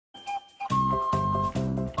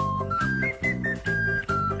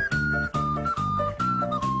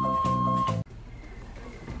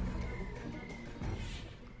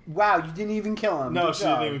Wow, you didn't even kill him. No, Good she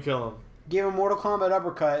job. didn't even kill him. Gave him Mortal Kombat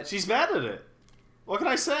uppercut. She's bad at it. What can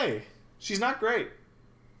I say? She's not great.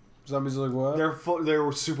 Zombies are like, what?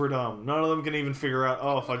 They're super dumb. None of them can even figure out,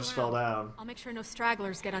 oh, if I just fell down. I'll make sure no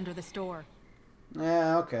stragglers get under this door.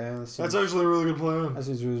 Yeah, okay. That's actually a really good plan. That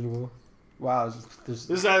seems reasonable. Wow. This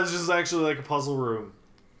is just actually like a puzzle room.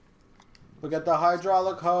 Look at the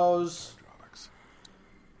hydraulic hose.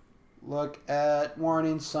 Look at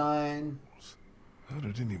warning sign. How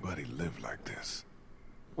did anybody live like this?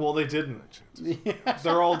 Well, they didn't.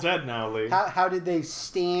 They're all dead now, Lee. How did they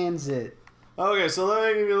stanz it? Okay, so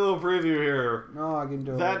let me give you a little preview here. No, I can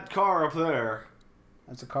do it. That car up there.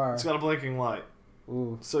 That's a car. It's got a blinking light.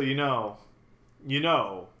 Ooh. So you know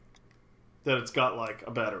that it's got like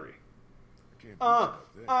a battery.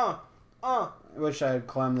 I wish I had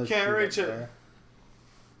climbed this. Can't reach it. There.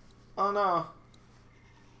 Oh no.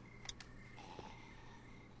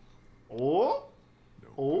 Oh.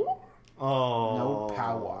 Oh. Oh. No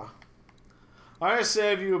power. I'm gonna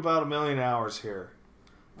save you about 1,000,000 hours here.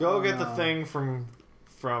 Go get the thing from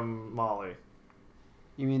Molly.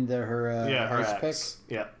 You mean her her ice axe.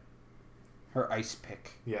 pick? Yeah. Her ice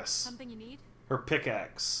pick. Yes. Something you need? Her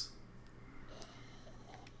pickaxe.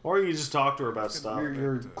 Or you can just talk to her about stuff.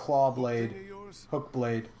 Your claw blade. Hook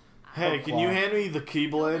blade. Hey, Hook can claw. you hand me the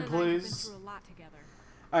keyblade, Hilda and I have been please? through a lot together.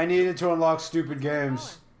 I needed to unlock stupid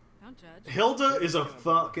games. Don't judge. Hilda is a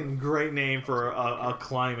fucking great name for a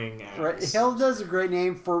climbing axe. Right. Hilda's a great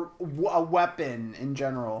name for a weapon in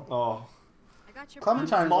general. Oh. I got your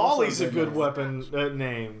Clementine. Molly's a good name. weapon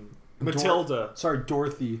name. Matilda. Sorry,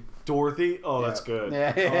 Dorothy. Dorothy? Oh, Yeah. that's good.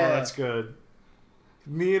 Yeah. Oh, that's good.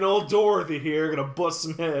 Me and old Dorothy here gonna bust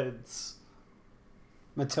some heads.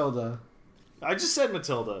 Matilda. I just said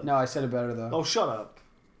Matilda. No, I said it better though. Oh, shut up.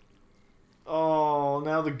 Oh,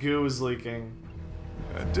 now the goo is leaking.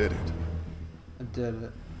 I did it. I did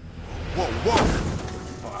it. Whoa,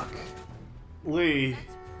 whoa! Fuck. Lee. That's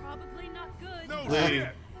probably not good. No Lee. shit.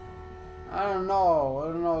 I don't know. I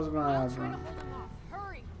don't know what's gonna I'm trying to happen. hold him off.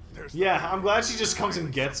 Hurry. There's Yeah, I'm glad she just comes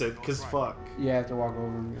and gets it, because fuck. Yeah, I have to walk over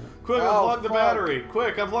and get it. Quick, Oh, unplug the fuck. battery.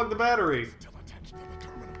 Quick, unplug the battery. still attached to the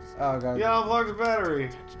terminals. Oh god. Yeah, unplug the battery.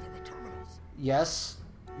 Attached to the terminals. Yes.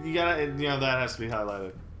 You gotta, that has to be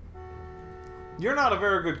highlighted. You're not a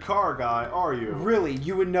very good car guy, are you? Really,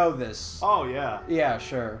 you would know this. Oh, yeah. Yeah,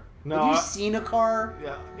 sure. No, Have you I- seen a car?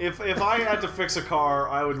 Yeah, if I had to fix a car,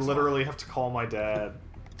 I would literally have to call my dad.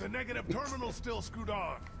 The negative terminal's still screwed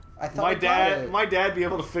on. I thought I got it. My dad be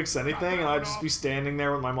able to fix anything, and I'd just be standing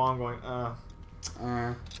there with my mom going,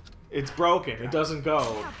 it's broken. It doesn't go.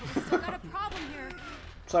 Yeah, but we still got a problem here.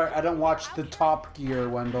 Sorry, I don't watch the Top Gear,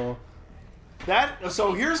 Wendell.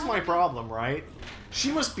 So here's my problem, right? She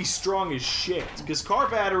must be strong as shit, because car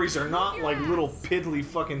batteries are not like little piddly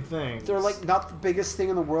fucking things. They're like not the biggest thing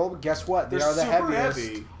in the world, but guess what? They They're are the super heaviest.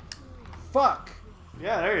 heavy. Fuck.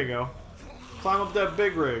 Yeah, there you go. Climb up that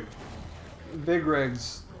big rig. Big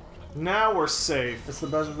rigs. Now we're safe. It's the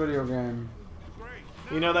best video game.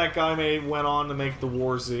 You know that guy went on to make the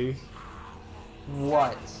War Z.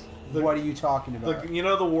 What? What are you talking about? You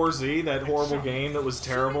know the War Z, that horrible game that was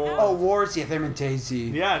terrible. Oh, Wars. Yeah, them and Daisy.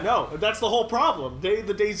 Yeah, no, that's the whole problem. The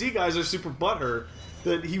DayZ guys are super butthurt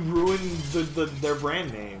that he ruined their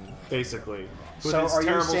brand name, basically. with So his are you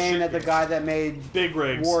terrible saying shit that the games. guy that made Big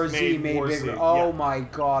Rigs War Z made War Big Z, Rigs? Oh yeah. my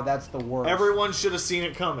god, that's the worst. Everyone should have seen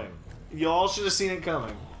it coming. You all should have seen it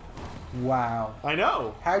coming. Wow. I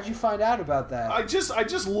know. How'd you find out about that? I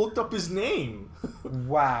just looked up his name.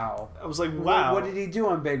 Wow. I was like, wow. What did he do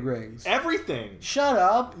on Big Rigs? Everything. Shut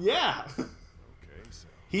up. Yeah. Okay, so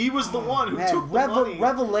He was the one who Man, took the money.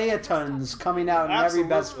 Revelations coming out in every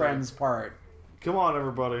best Absolutely. friend's part. Come on,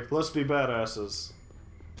 everybody. Let's be badasses.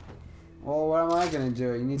 Well, what am I gonna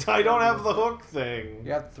do? You need. To I don't have the hook thing.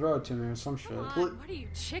 You have to throw it to me or some shit. Come on, what are you,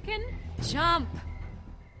 chicken? Jump!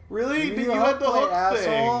 Really? Give But me you the had hook the plate, hook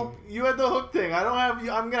asshole. thing. You had the hook thing. I don't have.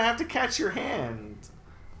 I'm gonna have to catch your hand.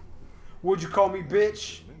 Would you call me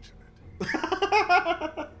bitch? mention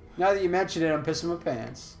it. Now that you mention it, I'm pissing my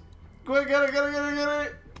pants. Quick, get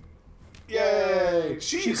it! Yay!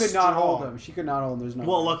 She could not hold him. She could not hold him. There's no.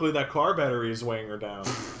 Well, way. luckily that car battery is weighing her down.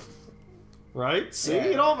 Right? See? Yeah.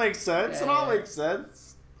 It all makes sense. It all Yeah. makes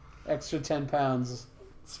sense. Extra 10 pounds.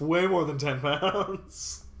 It's way more than 10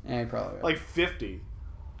 pounds. Yeah, probably. Right. Like 50.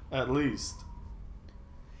 At least.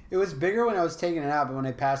 It was bigger when I was taking it out, but when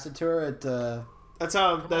I passed it to her, it. That's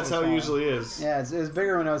how it usually is. Yeah, it was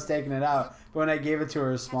bigger when I was taking it out, but when I gave it to her,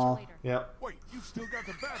 it was Catch you small. later. Yep. Wait, you still got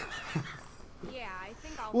the battery. Yeah, I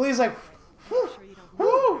think I'll. Well, he's like, whew, Sure you don't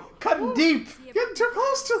whew, cutting deep. Getting too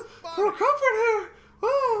close to for comfort here.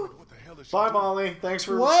 Oh. What the hell is she Bye, doing? Molly. Thanks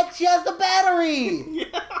for. What? She has the battery. Yeah.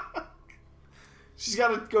 She's got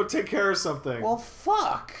to go take care of something. Well,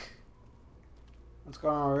 fuck. What's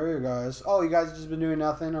going on over here, guys? Oh, you guys have just been doing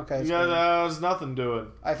nothing? Okay. You guys, there's nothing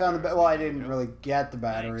doing. I found the... Well, I didn't really get the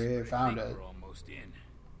battery. I found it.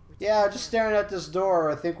 Yeah, just staring at this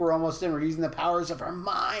door. I think we're almost in. We're using the powers of our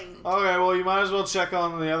mind. Okay, well, you might as well check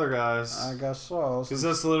on the other guys. I guess so. Because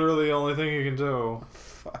that's literally the only thing you can do.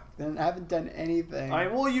 Fuck. Then I haven't done anything.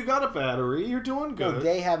 Well, you got a battery. You're doing good. No,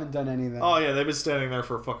 they haven't done anything. Oh, yeah, they've been standing there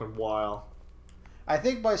for a fucking while. I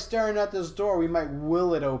think by staring at this door, we might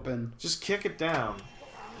will it open. Just kick it down.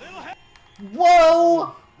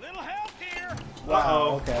 Whoa! Little help here.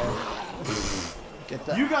 Wow, okay. Get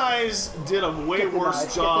that. You guys did a way Get the worse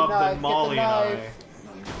knife, job get the knife, than Molly get the and I.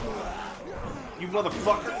 knife. You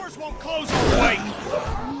motherfucker. Doors won't close all the way.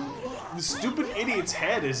 The stupid idiot's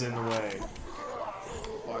head is in the way.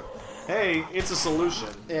 Hey, it's a solution.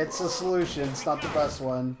 It's a solution. It's not the best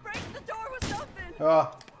one. Break the door with something.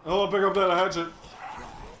 Oh, Oh, pick up that hatchet.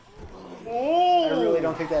 Oh! I really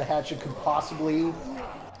don't think that hatchet could possibly.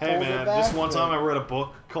 Hey hold it man, back, this one time but- I read a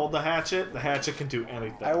book called The Hatchet. The Hatchet can do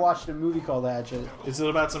anything. I watched a movie called Hatchet. Is it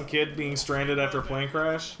about some kid being stranded after a plane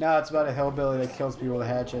crash? No, it's about a hillbilly that kills people with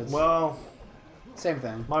hatchets. Well, Same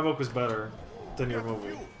thing. my book was better than your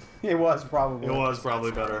movie. It was probably. It was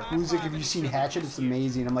probably better. Who's like, have you seen Hatchet? It's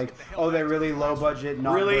amazing. I'm like, oh, they're really low budget,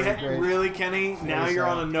 not Really, very great. really, Kenny? Now Really you're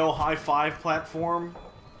sad. on a no high five platform?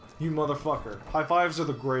 You motherfucker. High fives are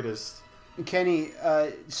the greatest. Kenny,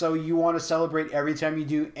 so you want to celebrate every time you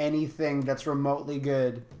do anything that's remotely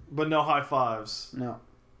good? But no high fives. No.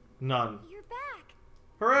 None. You're back.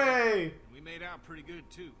 Hooray! We made out pretty good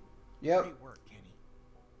too. Yep. Great work, Kenny.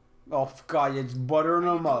 Oh God, it's buttering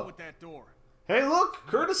How you them doing up. with that door? Hey, look!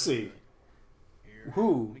 Courtesy! Here.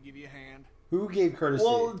 Who? Let me give you a hand. Who gave courtesy?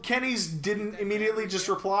 Well, Kenny's didn't immediately just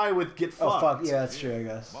reply with get fucked. oh fuck, yeah, that's true, I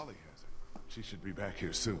guess. Molly has it. She should be back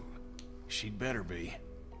here soon. She'd better be.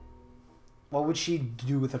 What would she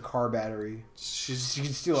do with a car battery? She's, She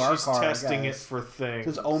can steal our car, I testing it guess. for things.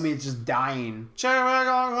 Because Omi is just dying. Check back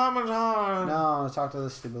on Clementine! No, talk to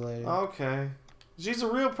this stupid lady. Okay. She's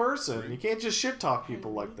a real person. You can't just shit talk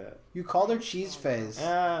people like that. You called her cheese face.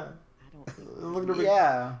 Yeah. Look at her big,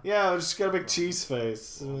 Yeah. yeah, she's got a big cheese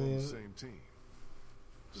face. All on the same team.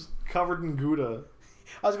 Just covered in Gouda.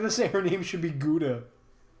 I was gonna say her name should be Gouda.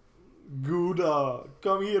 Gouda.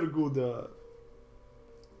 Come here, Gouda.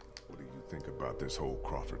 What do you think about this whole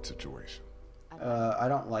Crawford situation? I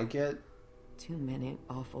don't like it. Too many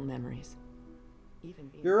awful memories. Even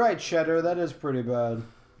being You're right, Cheddar. That is pretty bad.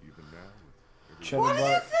 Even now, with Cheddar What do you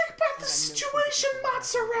butt. think about the situation,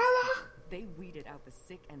 Mozzarella? they weeded out the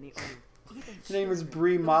sick and the old. Even His name is children,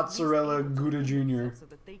 Brie little Mozzarella newspapers Gouda Jr. So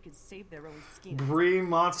that they could save their own skin. Brie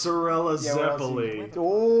Mozzarella Yeah, what else Zeppeli.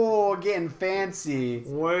 Oh, getting fancy.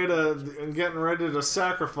 I'm getting ready to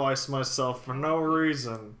sacrifice myself for no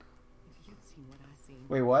reason. If you'd seen what I seen.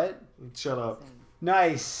 Wait, what? Shut up. Same.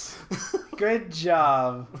 Nice. Good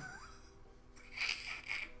job.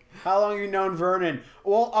 How long have you known Vernon?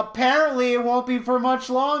 Well, apparently it won't be for much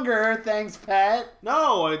longer. Thanks, Pat.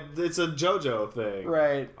 No, it's a JoJo thing.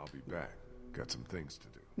 Right. I'll be back. Got some things to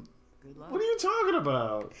do. Good luck. What are you talking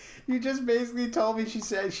about? You just basically told me she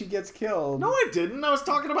said she gets killed. No, I didn't. I was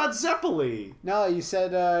talking about Zeppeli. No, you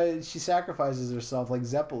said she sacrifices herself like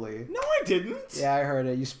Zeppeli. No, I didn't. Yeah, I heard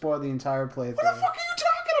it. You spoiled the entire playthrough. What the fuck are you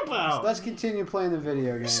talking about? Let's continue playing the video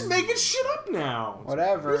game. You're just making shit up now.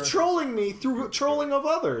 Whatever. You're trolling me through trolling of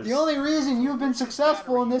others. The only reason you've been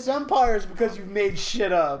successful in this empire is because you've made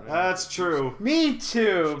shit up. That's true. Me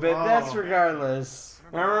too, but Oh. that's regardless.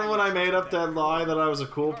 Remember when I made up that lie that I was a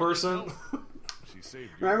cool person? She saved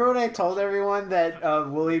you. Remember when I told everyone that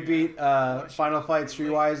Willie beat Final Fight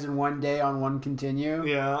Streetwise in one day on one continue?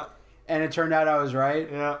 Yeah, And it turned out I was right.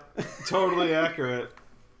 yeah. Totally accurate.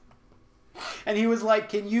 And he was like,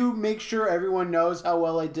 "Can you make sure everyone knows how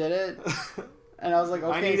well I did it?" And I was like,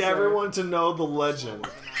 "Okay, I need sir. everyone to know the legend.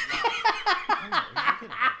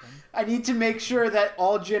 I need to make sure that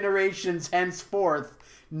all generations henceforth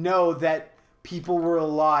know that people were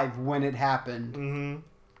alive when it happened." Mm-hmm.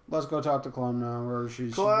 Let's go talk to Clem now. Where is she?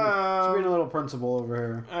 She's Clem. being a little principal over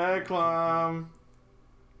here. Hey, Clem.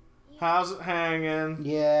 How's it hanging?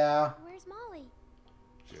 Yeah, Where's Molly?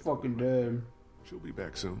 she's fucking dead. She'll be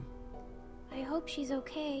back soon. I hope she's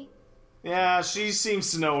okay. Yeah, she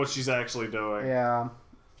seems to know what she's actually doing. Yeah.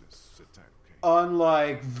 Just sit tight, okay?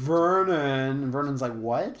 Unlike Vernon. Vernon's like,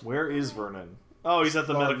 what? Where is Vernon? Oh, he's at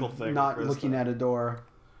the medical thing. Not with looking Krista. at a door.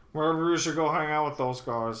 Maybe we should go hang out with those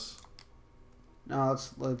guys. No,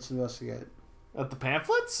 let's investigate. At the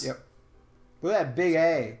pamphlets? Yep. Look at that big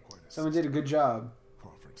A. Quite a Someone did a good job.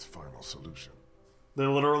 Crawford's final solution. They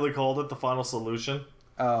literally called it the final solution.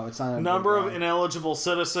 Oh, it's not a Number big of one. ineligible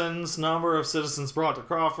citizens, number of citizens brought to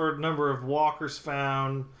Crawford, number of walkers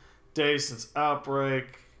found, days since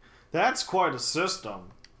outbreak. That's quite a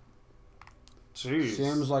system. Jeez.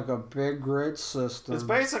 Seems like a big, great system. It's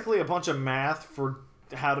basically a bunch of math for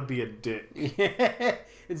how to be a dick.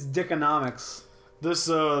 It's dickonomics. This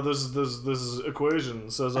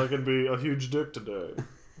equation says I can be a huge dick today.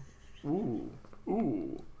 Ooh,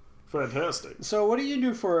 fantastic. So, what do you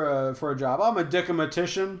do for a job? I'm a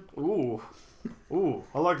dickomatician. Ooh,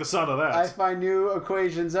 I like the sound of that. I find new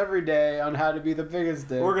equations every day on how to be the biggest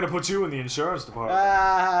dick. We're gonna put you in the insurance department.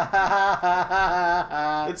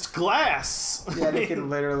 It's glass. Yeah, they can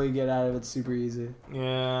literally get out of it super easy.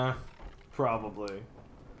 Yeah, probably.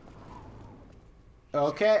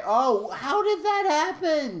 Okay. Oh, how did that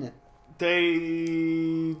happen?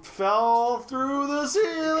 They fell through the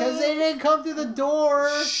ceiling. Because they didn't come through the door.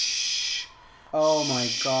 Shh. Oh my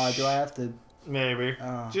god, do I have to... Maybe.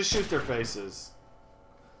 Oh. Just shoot their faces.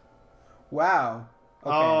 Wow.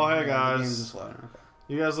 Okay. Oh, hey, yeah, the guys. game's just loading. Okay.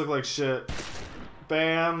 You guys look like shit.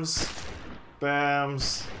 Bams.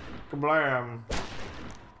 Bams. Kablam.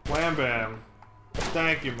 Wham bam.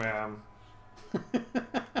 Thank you, ma'am.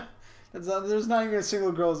 There's not even a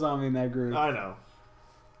single girl zombie in that group. I know.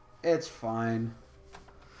 It's fine.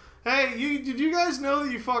 Hey, did you guys know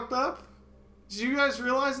that you fucked up? Did you guys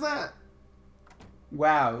realize that?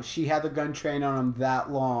 Wow, she had the gun trained on him that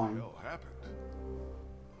What long. the hell happened?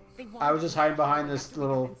 I was just hiding behind this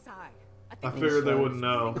little... I figured they wouldn't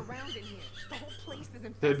know.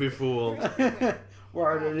 They'd be fooled.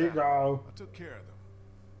 Where did he go? I took care of them.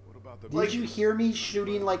 What about the... Did you hear me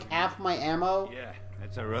shooting like half my ammo? Yeah,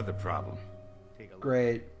 that's our other problem. Take a look.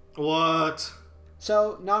 Great. What?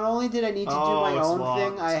 So, not only did I need to do my it's own locked.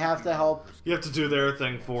 thing, I have to help... You have to do their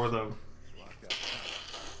thing for them.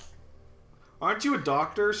 Aren't you a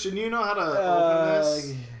doctor? Shouldn't you know how to open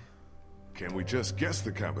this? Can we just guess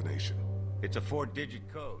the combination? It's a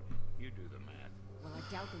 4-digit code. You do the math. Well, I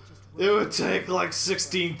doubt they just It would take like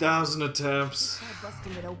 16,000 attempts. try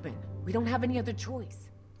busting it open. We don't have any other choice.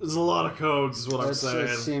 There's a lot of codes, is what I'm It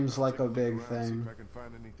saying. seems like a big See thing. if I can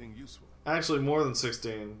find anything useful. Actually, more than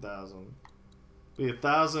 16,000. Be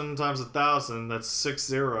 1,000 times 1,000. That's 6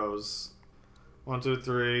 zeros. 1, 2,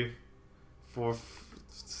 3, 4.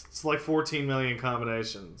 It's like 14 million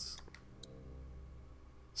combinations.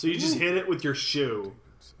 So you just hit it with your shoe,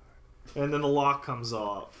 and then the lock comes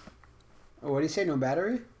off. Oh, what do you say? No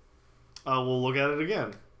battery? We'll look at it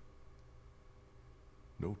again.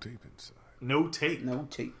 No tape inside. No tape. No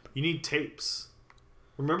tape. You need tapes.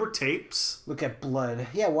 Remember tapes? Look at blood.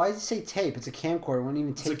 Yeah, why does it say tape? It's a camcorder. It wouldn't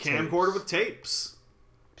even It's a take camcorder tapes. with tapes.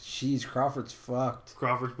 Jeez, Crawford's fucked.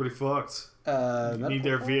 Crawford's pretty fucked. You Medical need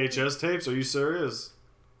their card? VHS tapes? Are you serious?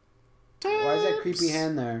 Why is that creepy Tapes!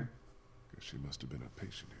 hand there? Guess she must have been a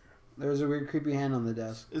patient here. There was a weird creepy hand on the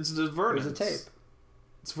desk. It's Vernon's. There's a tape.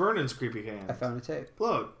 It's Vernon's creepy hand. I found a tape.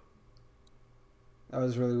 Look. That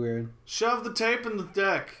was really weird. Shove the tape in the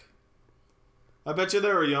deck. I bet you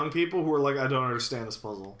there are young people who are like, I don't understand this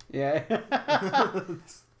puzzle. Yeah.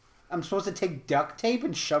 I'm supposed to take duct tape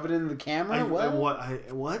and shove it into the camera? What?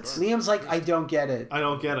 What? Liam's like, I don't get it. I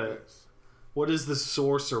don't get it. What is this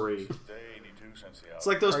sorcery? It's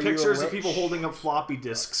like those Are you a pictures of witch? people holding up floppy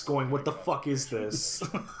disks going, what the fuck is this?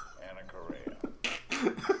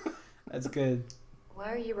 That's good.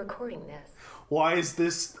 Why are you recording this? Why is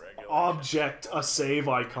this object a save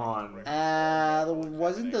icon?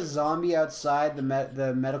 Wasn't the zombie outside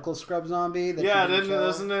the medical scrub zombie? that Yeah, you didn't kill?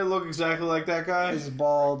 doesn't it look exactly like that guy? Is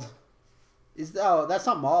bald. Oh, that's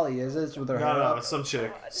not Molly, is it? It's with her hair No, up. it's some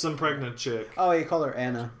chick. Some pregnant chick. Oh, you call her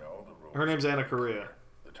Anna. Her name's Anna Korea.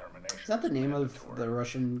 Is that the name of the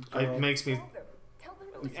Russian girl? It makes me... Tell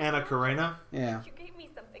them to Anna Karenina? Yeah. You gave me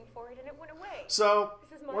something for it and it went away. So,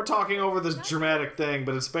 we're talking over this dramatic thing,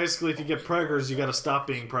 but it's basically if you get preggers, you gotta stop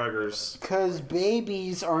being preggers. Because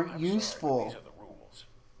babies aren't useful.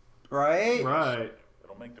 Right? Right.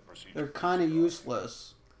 They're kind of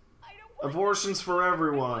useless. I don't want Abortions for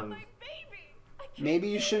everyone. my baby. I can't Maybe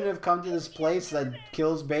you shouldn't have come to this place that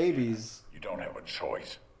kills babies. You don't have a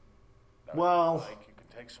choice. Well, You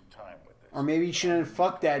can take some time with this. Or maybe you shouldn't have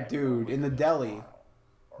fucked that dude in the deli.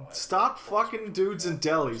 stop fucking dudes in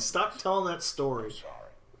delis. Stop telling that story.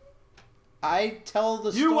 I tell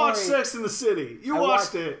the story. You watched Sex in the City. You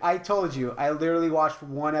watched it. I told you. I literally watched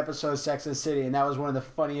one episode of Sex and the City, and that was one of the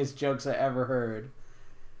funniest jokes I ever heard.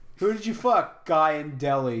 Who did you fuck? Guy in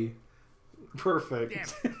deli.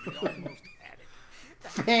 Perfect.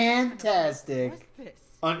 Fantastic. What's this?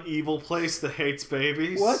 An evil place that hates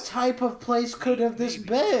babies. What type of place could have this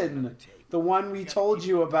been? The one we told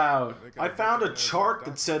you about. I found a chart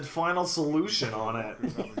that said final solution on it.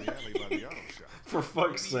 For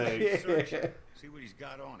fuck's sake. See what he's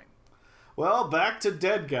got on him. Well, back to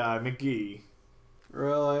dead guy, McGee.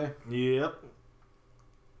 Really? Yep.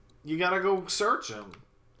 You gotta go search him.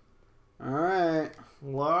 Alright.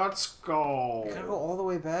 Let's go. Gotta go all the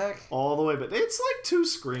way back? All the way, but it's like 2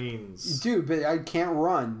 screens. Dude, but I can't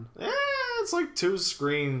run. It's like 2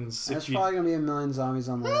 screens. There's probably gonna be a million zombies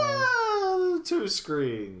on the way. 2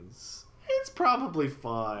 screens. It's probably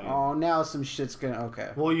fine. Oh, now some shit's gonna...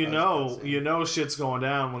 Okay. Well, you know shit's going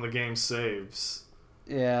down when the game saves.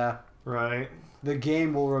 Yeah. Right? The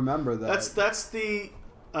game will remember that. That's the...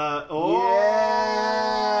 Yeah!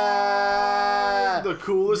 The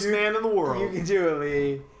coolest man in the world. You can do it,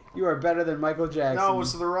 Lee. You are better than Michael Jackson. No,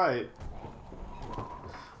 it's to the right.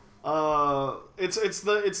 It's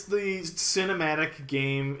the cinematic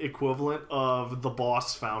game equivalent of the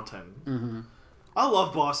boss fountain. Mm-hmm. I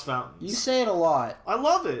love boss fountains. You say it a lot. I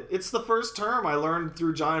love it. It's the first term I learned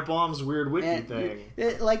through Giant Bomb's weird wiki thing.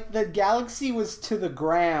 Like the galaxy was to the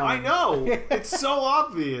ground. I know. It's so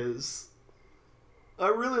obvious. I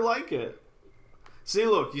really like it. See,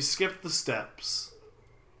 look, you skipped the steps.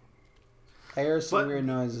 I hear some weird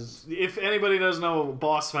noises. If anybody doesn't know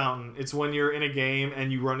boss fountain, it's when you're in a game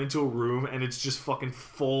and you run into a room and it's just fucking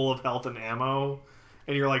full of health and ammo,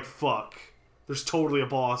 and you're like, fuck, there's totally a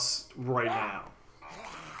boss right now.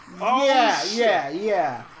 Oh, yeah, shit.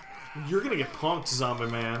 yeah. You're gonna get punked, zombie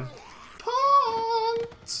man.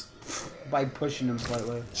 Punked! By pushing him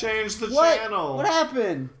slightly. Change the What? channel. What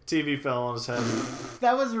happened? TV fell on his head.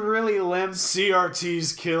 That was really limp.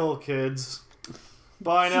 CRT's kill, kids.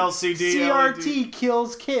 Buy an LCD. CRT LED.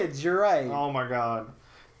 kills kids, you're right. Oh my god.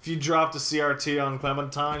 If you dropped a CRT on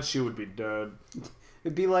Clementine, she would be dead.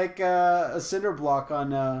 It'd be like a cinder block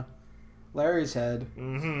on Larry's head.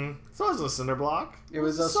 Mm-hmm. So it wasn't a cinder block. It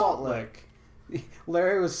was a salt lick.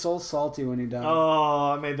 Larry was so salty when he died.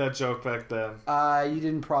 Oh, I made that joke back then. You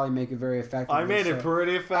didn't probably make it very effective. I made it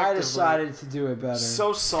pretty effective. I decided to do it better.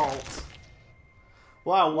 So salt.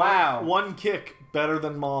 Wow. One kick better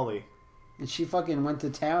than Molly. And she fucking went to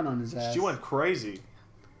town on his ass. She went crazy.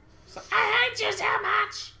 I hate you so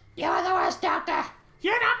much. You're the worst doctor.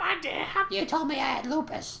 You're not my dad. You told me I had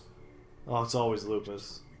lupus. Oh, it's always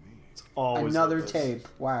lupus. It's always another lupus. tape.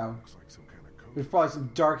 Wow. There's probably some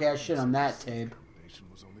dark ass shit on that tape.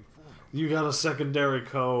 You got a secondary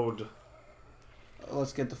code.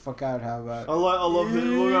 Let's get the fuck out. How about? I love the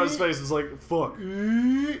look on his face. It's like, fuck.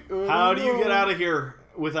 How do you get out of here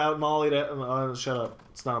without Molly to... shut up.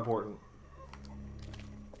 It's not important.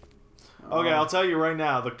 Okay, I'll tell you right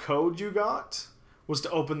now. The code you got was to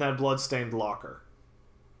open that bloodstained locker.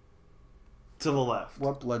 To the left.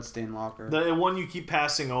 What bloodstained locker? The one you keep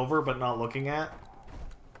passing over but not looking at.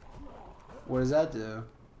 What does that do?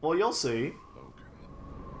 Well, you'll see.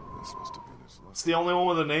 It's the only one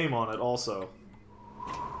with a name on it, also.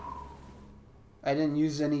 I didn't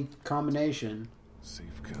use any combination.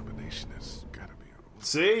 Safe combination has gotta be.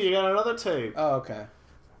 See, you got another tape. Oh, okay.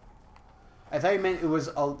 I thought you meant it was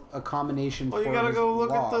a combination. Well, you gotta go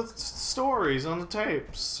look at the stories on the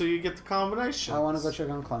tapes so you get the combination. I want to go check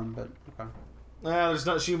on Clem, but okay. Nah, there's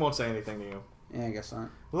not. She won't say anything to you. Yeah, I guess not.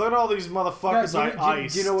 Look at all these motherfuckers I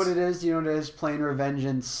iced. Do you know what it is? Do you know what it is? Playing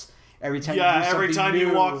Revengeance. Every time. Yeah, you do every time new.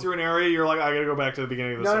 you walk through an area, you're like, I gotta go back to the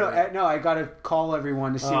beginning of this. No. I gotta call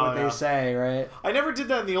everyone to see what they say, right? I never did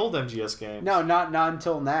that in the old MGS games. No, not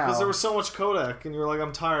until now. Because there was so much codec, and you're like,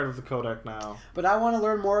 I'm tired of the codec now. But I want to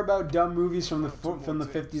learn more about dumb movies from the 50s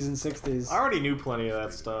and 60s. I already knew plenty of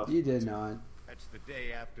that stuff. You did not. That's the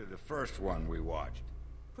day after the first one we watched.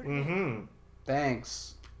 Mm-hmm.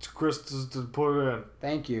 Thanks. Chris, just put it in.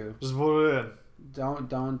 Thank you. Just put it in.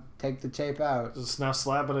 Don't take the tape out. Just now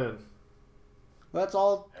slap it in. Let's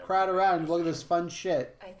all crowd around and look at this fun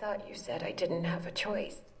shit. I thought you said I didn't have a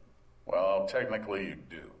choice. Well, technically you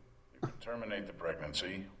do. You can terminate the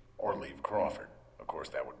pregnancy or leave Crawford. Of course,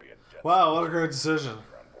 that would be a death Wow, what a great decision.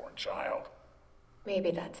 for your unborn child.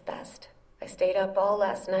 Maybe that's best. I stayed up all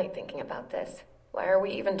last night thinking about this. Why are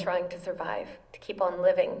we even trying to survive? To keep on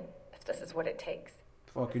living, if this is what it takes.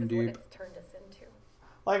 Fucking this is deep. what it's turned us into.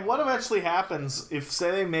 Like, what eventually happens if,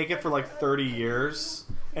 say, they make it for like 30 years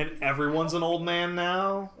and everyone's an old man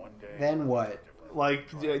now? One day, Then what? Like,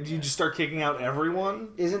 do you just start kicking out everyone?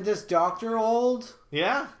 Isn't this doctor old?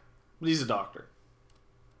 Yeah? But he's a doctor.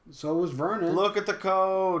 So was Vernon. Look at the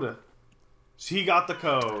code. He got the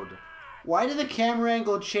code. Why did the camera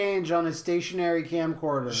angle change on a stationary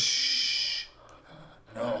camcorder? Shh.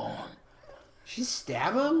 no. She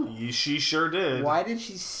stab him? She sure did. Why did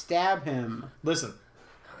she stab him? Listen.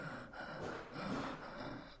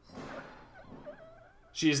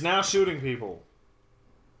 She is now shooting people.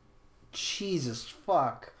 Jesus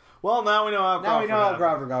fuck. Well, now we know how Now we know how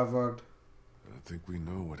Crawford Crawford got fucked. I think we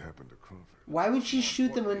know what happened to Crawford. Why would she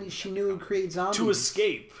shoot them when she knew it would create zombies? to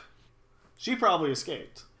escape. She probably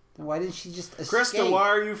escaped. Then why didn't she just escape? Krista, why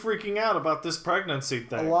are you freaking out about this pregnancy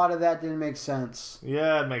thing? A lot of that didn't make sense.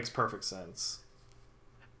 Yeah, it makes perfect sense.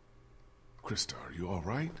 Krista, are you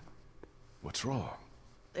alright? What's wrong?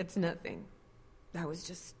 It's nothing. That was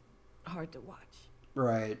just hard to watch.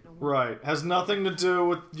 Right. Right. Has nothing to do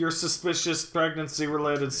with your suspicious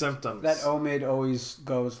pregnancy-related symptoms. That Omid always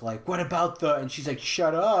goes like, what about the... And she's like,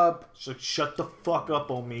 shut up. She's like, shut the fuck up,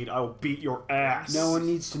 Omid. I will beat your ass. No one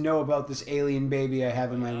needs to know about this alien baby I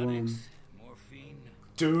have in my womb.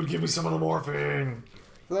 Dude, give me some of the morphine.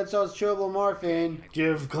 Flintstone's chewable morphine.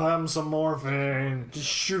 Give Clem some morphine. Just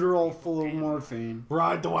shoot her all full of morphine.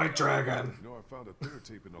 Ride the white dragon. You know, I found a third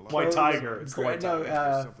tape in the White tiger. It's the white tiger.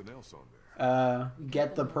 There's something else on there.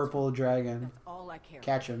 Get the purple dragon. That's all I care.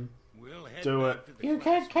 Catch him. Do it. You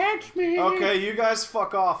can't catch me. Okay, you guys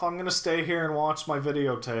fuck off. I'm gonna stay here and watch my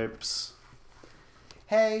videotapes.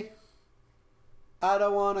 Hey, I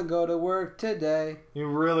don't want to go to work today. You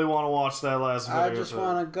really want to watch that last video? I just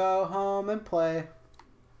want to go home and play.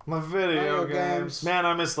 My video games. Man,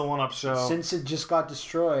 I missed the one-up show. Since it just got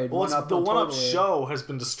destroyed. Well, the one-up show has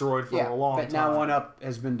been destroyed for a long time. but now one-up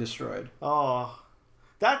has been destroyed. Oh.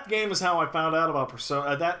 That game is how I found out about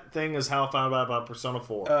Persona. That thing is how I found out about Persona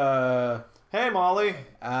 4. Hey, Molly.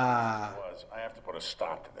 I have to put a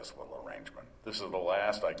stop to this little arrangement. This is the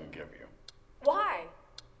last I can give you. Why?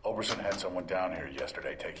 Oberson had someone down here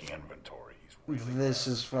yesterday taking inventory. He's really This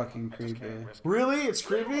is fucking creepy. Really? It's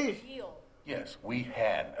creepy? Yes, we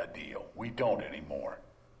had a deal. We don't anymore.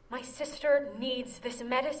 My sister needs this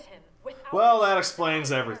medicine. Well, that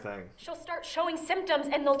explains everything. She'll start showing symptoms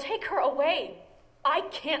and they'll take her away. I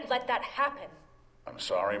can't let that happen. I'm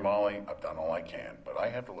sorry, Molly. I've done all I can, but I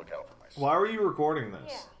have to look out for myself. Why were you recording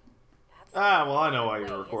this? Well, I know why you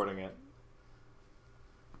were recording it.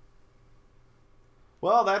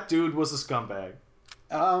 Well, that dude was a scumbag.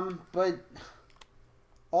 But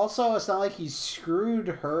also, it's not like he screwed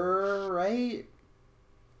her, right?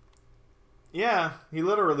 Yeah, he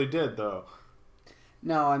literally did, though.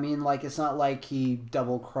 No, I mean, like, it's not like he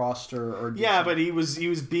double-crossed her or... Yeah, but he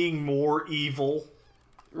was being more evil.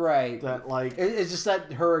 Right. That, like... It's just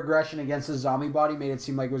that her aggression against his zombie body made it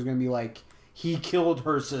seem like it was going to be, like, he killed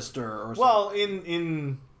her sister or something. Well,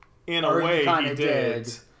 in a way, he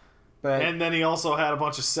did. But, and then he also had a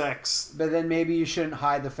bunch of sex. But then maybe you shouldn't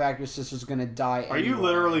hide the fact your sister's going to die Are you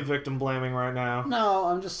literally victim blaming right now? No,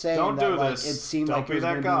 I'm just saying Don't that, do like, this. it seemed Don't like be it was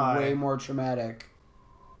that going guy. to be way more traumatic.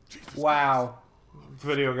 Wow.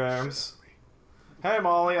 Video games. Hey,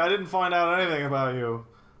 Molly, I didn't find out anything about you.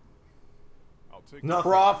 Nothing.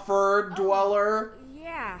 Crawford dweller?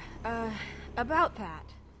 Yeah, about that.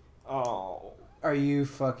 Oh. Are you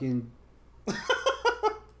fucking... I'm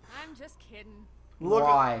just kidding. Look,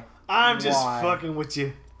 Why? I'm just Why? fucking with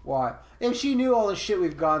you. Why? If she knew all the shit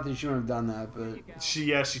we've gone through, she wouldn't have done that, but...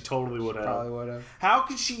 She totally would have. Probably would have. How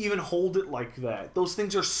could she even hold it like that? Those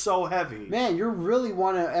things are so heavy. Man, you really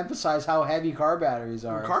want to emphasize how heavy car batteries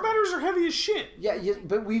are. Car batteries are heavy as shit. Yeah,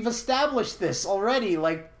 but we've established this already,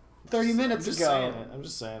 like 30 minutes I'm just ago. saying it. I'm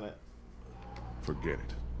just saying it. Forget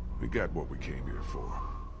it. We got what we came here for.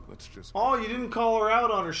 Let's just... Oh, you didn't call her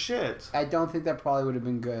out on her shit. I don't think that probably would have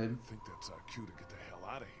been good. I think that's our cue to get the hell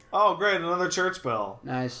out of here. Oh, great. Another church bell.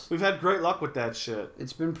 Nice. We've had great luck with that shit.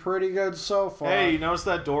 It's been pretty good so far. Hey, you notice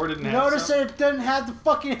that door didn't have Notice something? that it didn't have the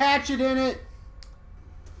fucking hatchet in it.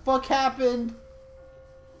 Fuck happened?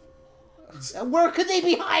 Where could they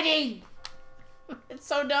be hiding? It's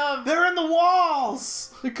so dumb. They're in the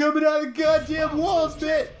walls. They're coming out of the goddamn walls,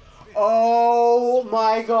 man. Oh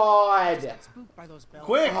my god.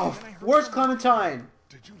 Quick. Oh, where's Clementine?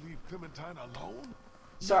 Did you leave Clementine alone?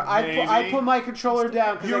 Sorry, I put my controller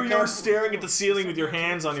down because You're staring at the ceiling with your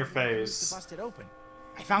hands on your face. Busted open.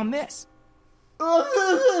 I found this.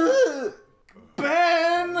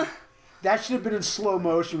 Ben! That should have been in slow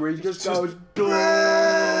motion where he just goes,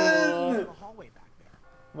 The hallway back there.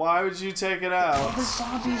 Why would you take it out? the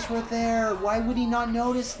zombies were there. Why would he not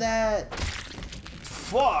notice that?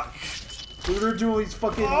 Fuck! They're doing these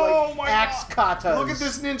fucking Oh my axe katas. Look at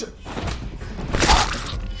this ninja.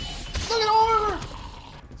 Look at all of her.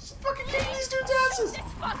 She's fucking kicking these dudes' asses.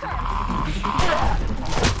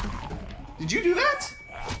 Did you do that?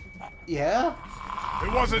 Yeah?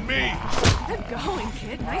 It wasn't me! Good going,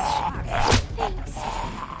 kid. Nice shot.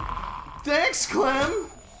 Thanks, Clem.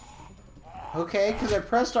 Okay, because I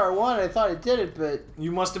pressed R1 I thought it did it, but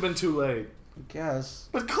You must have been too late. I guess.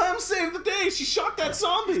 But Clem saved the day. She shot that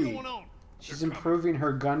zombie. What's going on? She's improving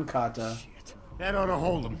her gun kata. That ought to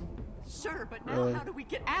hold him. Sure, but now Really? how do we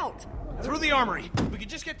get out? Through the armory. We could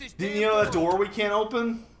just get this. Didn't you know that door we can't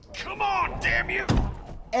open? Come on, damn you!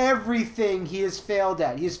 Everything he has failed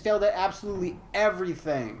at. He has failed at absolutely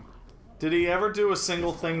everything. Did he ever do a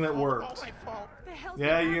single thing that worked? All my fault. The hell's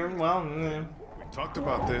Yeah, the you're, armory? well, We talked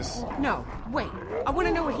about this. No, wait. I want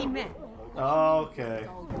to know what he meant. okay.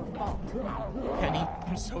 Penny,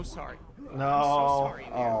 I'm so sorry. No. I'm so sorry,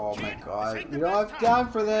 man. Oh my god. We don't have time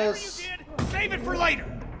for this. Save it for later.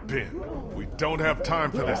 Ben, we don't have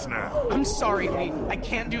time for this now. I'm sorry, Pete. I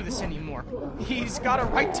can't do this anymore. He's got a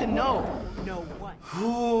right to know. Know what?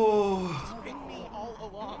 Ooh. It's been me all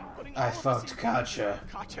along. Putting I all of us fucked in Katja.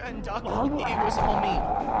 Katja and Duck. It was all me.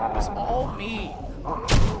 It was all me.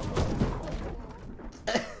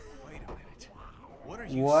 Wait a minute. What are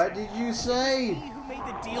you What saying? did you say? Me who made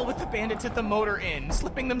the deal with the bandits at the motor inn,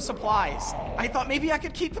 slipping them supplies. I thought maybe I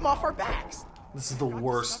could keep them off our backs. This is the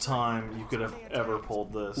worst time you could have ever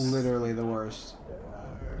pulled this. Literally the worst.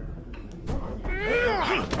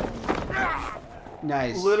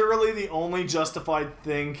 Nice. Literally the only justified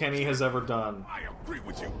thing Kenny has ever done. I agree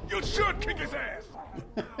with you. You should kick his ass.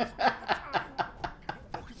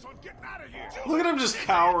 Focus on getting out of here. Look at him just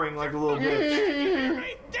cowering like a little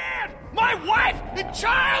bitch. Dad! My wife and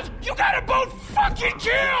child! You gotta both fucking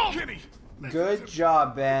kill! Kenny, Good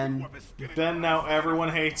job, Ben. Ben, now everyone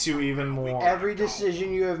hates you even more. Every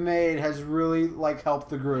decision you have made has really, like, helped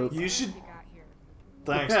the group. You should...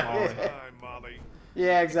 Thanks, Molly. hi, Molly.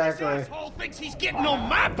 Yeah, This exactly. asshole thinks he's getting on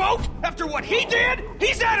my boat after what he did?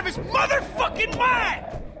 He's out of his motherfucking mind!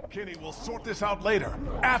 Kenny, we'll sort this out later,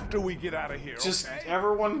 after we get out of here. Just okay?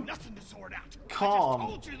 everyone Nothing to sort out. calm I just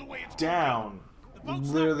told you the way it's down. The boat's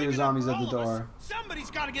not Literally big the zombies enough at for the all of us. door. Somebody's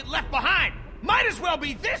gotta get left behind. Might as well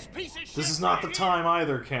be this piece of shit. This is not the right time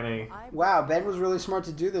either, Kenny. Wow, Ben was really smart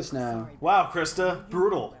to do this now. Wow, Krista.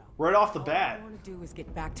 Brutal. Right off the bat. All I want to do is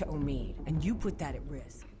get back to Omid, and you put that at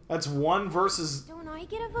risk. That's one versus... Don't I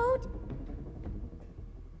get a vote?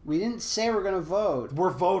 We didn't say we're gonna vote.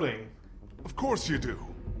 We're voting. Of course you do.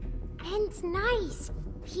 Ben's nice.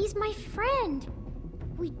 He's my friend.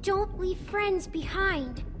 We don't leave friends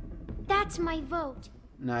behind. That's my vote.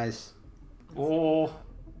 Nice. Oh,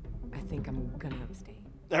 I think I'm gonna abstain.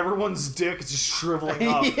 everyone's dick is just shriveling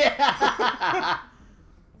up. Yeah.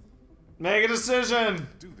 Make a decision.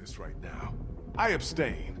 Do this right now. I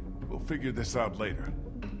abstain. We'll figure this out later.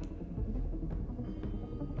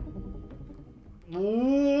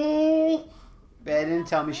 Ooh. Ben didn't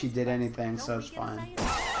tell me she did anything, so it's fine.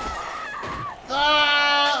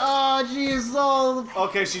 Ah, oh, jeez. Oh,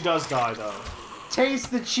 Okay, she does die though.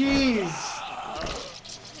 taste the cheese.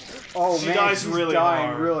 Oh, She man, dies she's really dying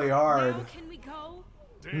hard. really hard. Can we go?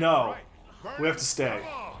 No, we have to stay.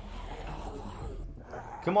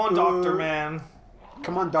 Come on, Doctor Man.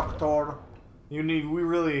 Come on, Doctor. You need. We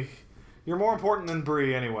really. You're more important than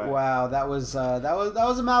Bree anyway. Wow, that was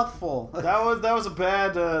a mouthful. That was a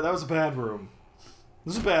bad room.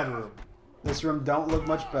 This is a bad room. This room don't look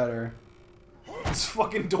much better. This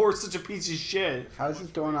fucking door is such a piece of shit. How is this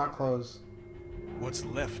door not closed? What's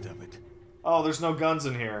left of it? Oh, there's no guns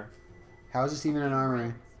in here. How is this even an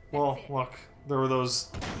armory? Well, look, there were those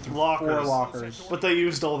lockers. 4 lockers. But they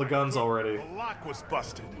used all the guns already. The lock was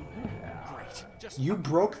busted. Great. Just You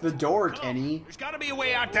broke the door, Kenny. There's gotta be a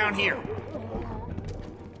way out down here.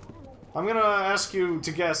 I'm gonna ask you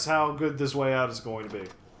to guess how good this way out is going to be.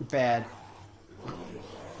 Bad.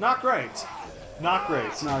 Not great. Not great.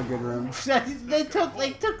 It's not a good room. they took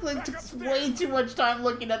way too much time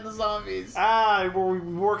looking at the zombies. We're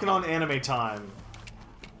working on anime time.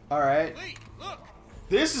 All right. Wait, look.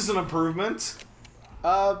 This is an improvement.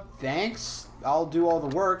 Thanks. I'll do all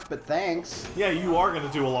the work, but thanks. Yeah, you are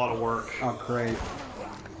gonna do a lot of work. Oh, great.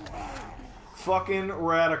 Fucking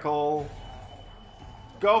radical.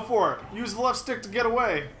 Go for it. Use the left stick to get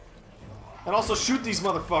away. And also shoot these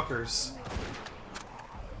motherfuckers.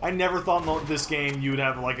 I never thought in this game you'd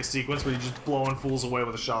have like a sequence where you're just blowing fools away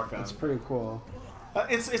with a shotgun. That's pretty cool.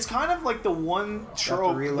 It's kind of like the one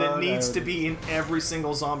trope that reload, needs to be in every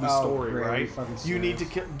single zombie story, great. right? Fucking You need to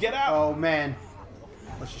serious. get out. Oh man.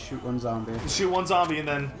 Let's just shoot one zombie. Shoot one zombie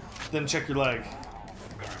and then check your leg.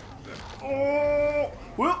 Oh,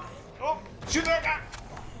 well, oh, shoot that guy.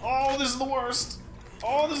 Oh, this is the worst.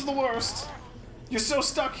 Oh, this is the worst. You're so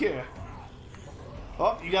stuck here.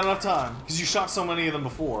 Oh, you got enough time because you shot so many of them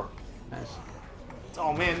before. Nice.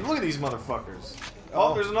 Oh man, look at these motherfuckers.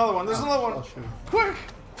 Oh, there's another one. There's another one. I'll shoot him. Quick.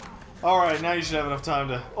 All right, now you should have enough time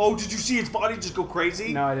to. Oh, did you see its body just go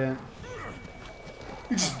crazy? No, I didn't.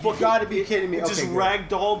 You just You gotta be kidding me. It Okay, just good.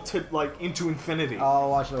 ragdolled to like into infinity. I'll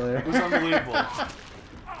watch it later. It was unbelievable.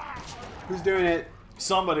 Who's doing it?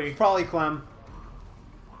 Somebody. Probably Clem.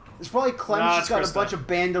 It's probably Clem. Nah, She's it's got Krista. a bunch of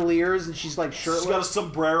bandoliers and she's like shirtless. She's got a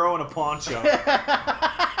sombrero and a poncho.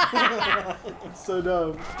 So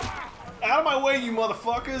dumb. Out of my way, you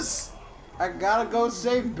motherfuckers! I gotta go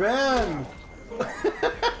save Ben.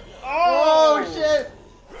 Oh! Shit!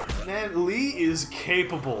 Man, Lee is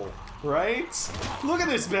capable, right? Look at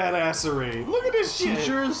this badassery. Look at this shit.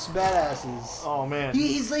 Teachers, badasses. Oh man.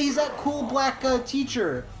 He's that cool black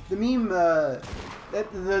teacher. The meme, the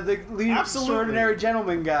lead extraordinary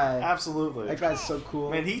gentleman guy. Absolutely. That guy's so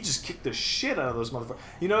cool. Man, he just kicked the shit out of those motherfuckers.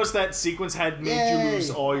 You notice that sequence had made you lose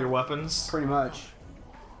all your weapons? Pretty much.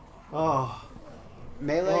 Oh.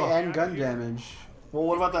 Melee and gun damage. Well,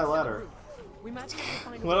 what about that ladder? We might have to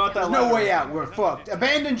find What about that There's ladder? no way out. We're fucked.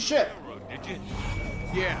 Abandoned ship. Did you?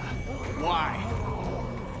 Yeah. Why?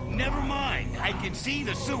 Never mind. I can see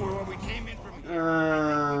the sewer where we came in from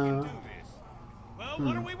here. Well,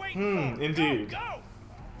 what are we waiting for? Indeed. Go,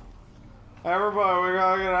 go. Everybody, we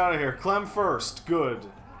gotta get out of here. Clem first. Good.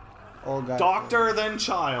 Old guy. Doctor, then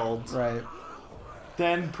child. Right.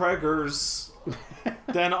 Then preggers.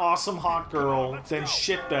 Then awesome hot girl. Then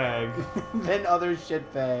shitbag. Then other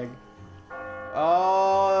shitbag.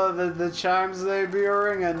 Oh, the chimes they be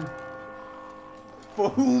ringing. For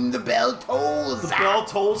whom the bell tolls. The bell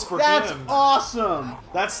tolls for That's him. awesome.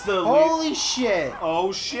 That's the Holy shit.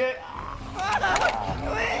 Oh shit.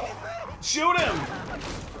 Shoot him.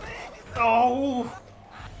 Oh.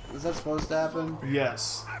 Is that supposed to happen?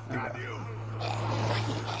 Yes. Okay.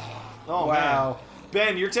 Oh Wow. man.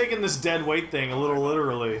 Ben, you're taking this dead weight thing a little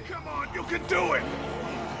literally. Come on, you can do it.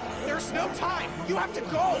 There's no time. You have to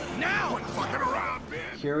go now. Quit fucking around, Ben.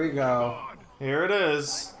 Here we go. Here it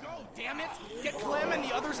is. Go, damn it! Get Clem and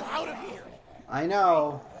the others out of here. I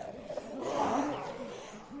know.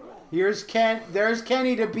 Here's Ken. There's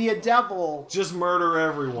Kenny to be a devil. Just murder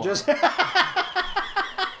everyone. Just.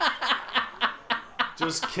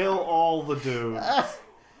 Just kill all the dudes.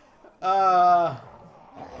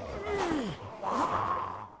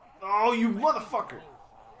 Oh, you motherfucker.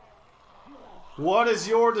 What is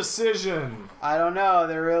your decision? I don't know.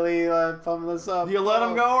 They're really pumping this up. You let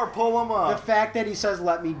him go or pull him The up? fact that he says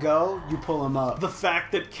 "let me go," you pull him up. The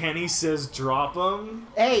fact that Kenny says drop him?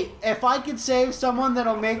 Hey, if I could save someone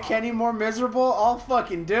that'll make Kenny more miserable, I'll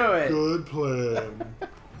fucking do it. Good plan.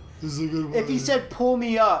 This is a good If he said "pull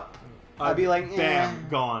me up," I'd be like, bam,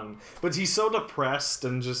 gone. But he's so depressed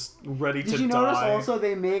and just ready to die. Did you notice also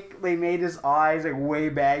they made his eyes like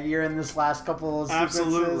way baggier in this last couple of sequences?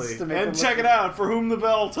 Absolutely. To make And him check look it out, for whom the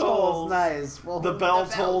bell tolls. tolls. Nice. Well, The bell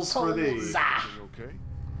tolls for thee. Okay.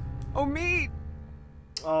 Oh, me.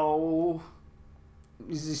 Oh,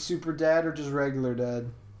 Is he super dead or just regular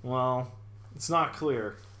dead? well, it's not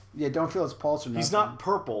clear. Yeah, don't feel his pulse or nothing. He's not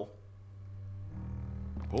purple.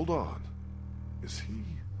 Hold on. Is he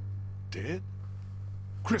dead?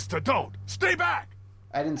 Krista, don't! Stay back!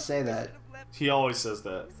 I didn't say that. He always says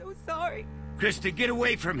that. So sorry. Krista, get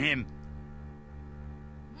away from him.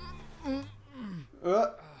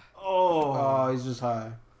 Oh, he's just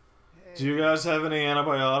high. Do you guys have any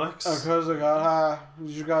antibiotics? Because I got high. Did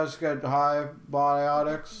you guys get high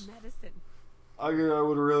biotics? Medicine. I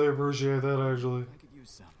would really appreciate that, actually. I could use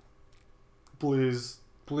some. Please.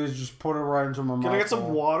 Please just put it right into my mouth. Can I get some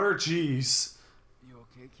water? Jeez. You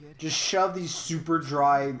okay, kid? Just shove these super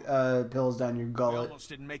dry pills down your We gullet. almost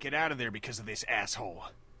didn't make it out of there because of this asshole.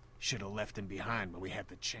 Should have left him behind when we had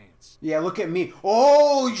the chance. Yeah, look at me.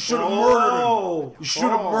 Oh, you should have murdered him. Oh, You should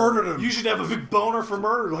have murdered him. You should have a big boner for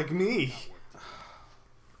murder like me.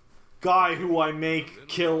 Guy who I make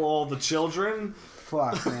kill all the children.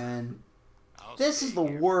 Fuck, man. This is the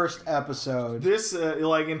worst episode. This,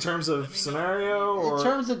 like, in terms of scenario, or In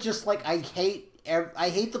terms of just like I hate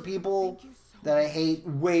the people that I hate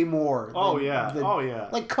way more. Oh, than yeah. the- Oh, yeah.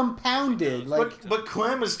 Like compounded. Like but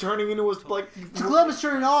Clem is turning into a, like, Clem is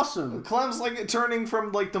turning awesome. Clem's like turning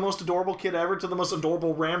from like the most adorable kid ever to the most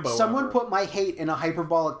adorable Rambo. Someone ever. put my hate in a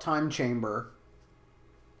hyperbolic time chamber,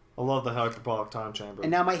 I love the hyperbolic time chamber.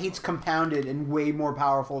 and now my hate's compounded and way more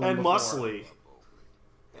powerful than And before. muscly.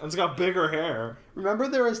 And it's got bigger hair. Remember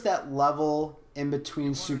there was that level in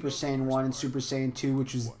between Super Saiyan 1 and Super Saiyan 2,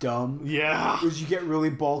 which was dumb? Yeah. It was you get really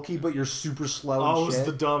bulky, but you're super slow and Oh, it was shit.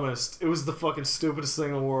 the dumbest. It was the fucking stupidest thing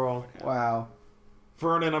in the world. Wow.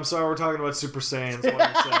 Vernon, I'm sorry we're talking about Super Saiyans. What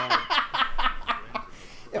I'm saying.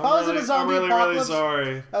 If I was in a zombie I'm really, apocalypse, really sorry.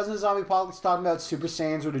 if I was in a zombie apocalypse talking about Super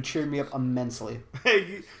Saiyans would have cheered me up immensely.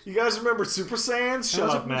 Hey, you guys remember Super Saiyans? Shut It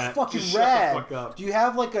was up, Matt. fucking Just rad. shut the fuck up. Do you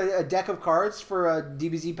have like a deck of cards for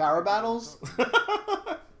DBZ power battles?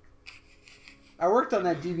 I worked on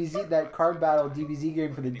that card battle DBZ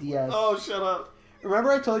game for the DS. Oh, shut up.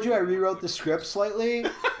 Remember I told you I rewrote the script slightly?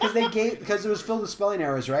 Because it was filled with spelling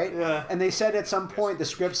errors, right? Yeah. And they said at some point, the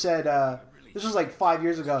script said, this was like 5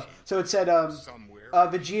 years ago, so it said,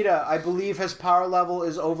 Vegeta, I believe his power level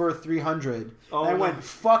is over 300. Oh, and I went,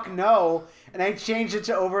 fuck no, and I changed it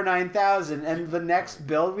to over 9,000, and the next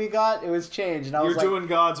build we got, it was changed. And I was doing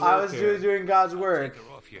God's work. I was doing God's work. Take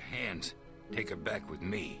her off your hands. Take her back with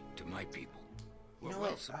me to my people. You know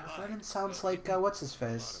what? Vernon sounds like, what's his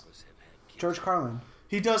face? George Carlin.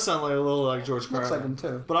 He does sound like a little like George Carlin. Looks like him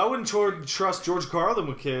too. But I wouldn't trust George Carlin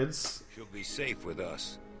with kids. She'll be safe with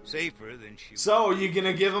us. Safer than she. So, are you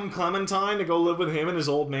gonna give him Clementine to go live with him in his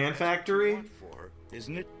old man factory? For her,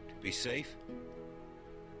 isn't it? To be safe.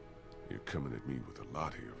 You're coming at me with a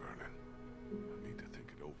lot here, Vernon. I need to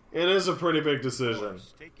think it over. It is a pretty big decision.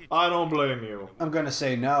 I don't blame you. I'm gonna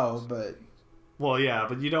say no, but... Well, yeah,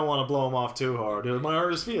 but you don't want to blow him off too hard. It might hurt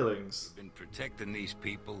his feelings. Been protecting these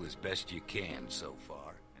people as best you can so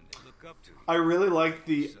far, and they look up to you. I really like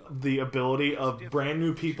the ability of brand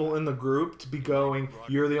new people in the group to be going,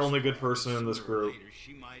 you're the only good person in this group.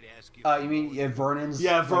 You mean Vernon's...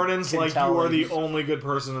 Yeah, Vernon's like, you are the he's- only good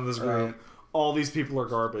person in this group. Right. All these people are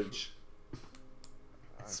garbage.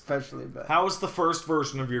 Especially bad. How was the first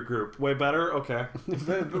version of your group? Way better? Okay.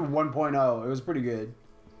 1.0. It was pretty good.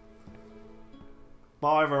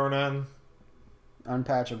 Bye, Vernon.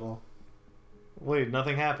 Unpatchable. Wait,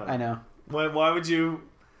 nothing happened. I know. Why would you...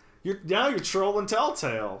 You're trolling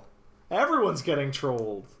Telltale. Everyone's getting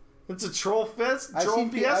trolled. It's a troll fest. I've Troll seen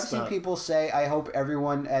fiesta. people say, I hope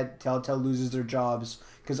everyone at Telltale loses their jobs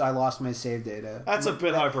because I lost my save data. That's a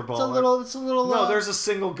bit hyperbolic. It's a little... No, there's a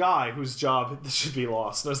single guy whose job should be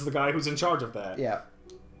lost. There's the guy who's in charge of that. Yeah.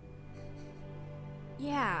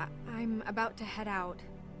 Yeah, I'm about to head out.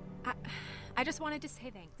 I just wanted to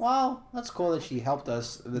say thanks. Well, that's cool that she helped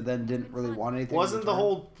us, but then didn't really want anything. Wasn't the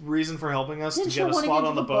whole reason for helping us Didn't to she get a want to spot get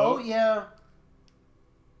on to the boat? Yeah.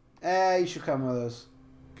 You should come with us.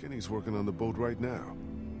 Kenny's working on the boat right now.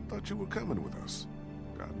 Thought you were coming with us.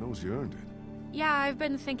 God knows you earned it. Yeah, I've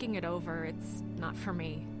been thinking it over. It's not for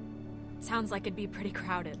me. Sounds like it'd be pretty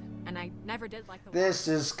crowded, and I never did like the... This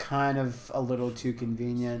is kind of a little too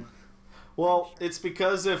convenient. Well, it's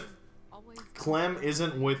because if Clem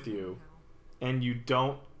isn't with you, and you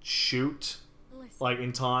don't shoot, like,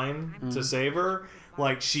 in time to save her,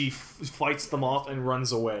 like, she fights them off and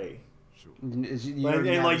runs away. And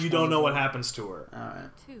like, you don't know what happens to her.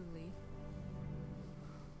 Alright.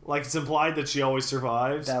 Like, it's implied that she always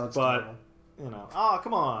survives, but, terrible. you know. Oh,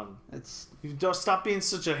 come on. You don't stop being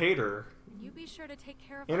such a hater. You be sure to take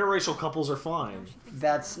care of Interracial couples are fine.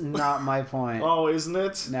 That's not my point. Oh, isn't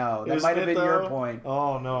it? No, that Isn't might have it, been your though? point.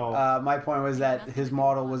 Oh, no. My point was that his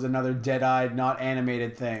model was another dead-eyed, not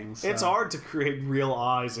animated thing. So. It's hard to create real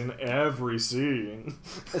eyes in every scene.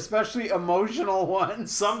 Especially emotional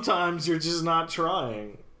ones. Sometimes you're just not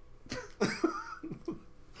trying.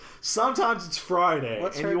 Sometimes it's Friday,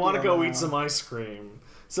 What's and her you want to deal go now? eat some ice cream.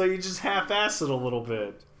 So you just half-ass it a little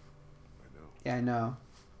bit. Yeah, I know.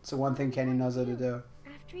 It's the one thing Kenny knows how to do.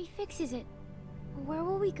 After he fixes it, where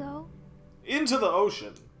will we go? Into the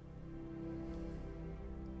ocean.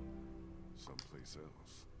 Someplace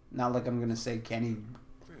else. Not like I'm gonna say Kenny's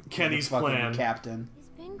fucking plan. Captain. Is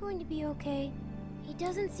Ben going to be okay? He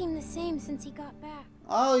doesn't seem the same since he got back.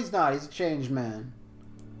 Oh, he's not. He's a changed man.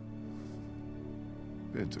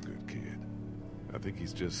 Ben's a good kid. I think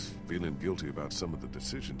he's just feeling guilty about some of the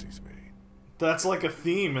decisions he's made. That's like a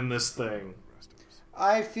theme in this thing.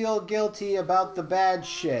 I feel guilty about the bad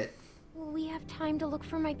shit. Will we have time to look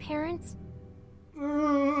for my parents?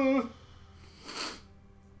 I'd like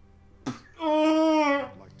to,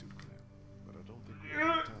 Clem, but I don't think we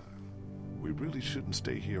have time. We really shouldn't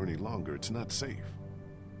stay here any longer. It's not safe.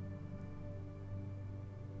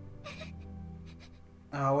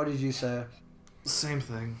 Oh, what did you say? Same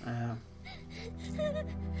thing. Yeah.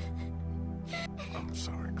 I'm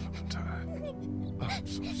sorry, Clementine. I'm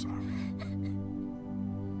so sorry.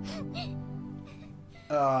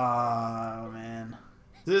 Oh, man.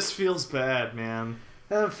 This feels bad, man.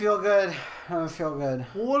 I don't feel good. I don't feel good.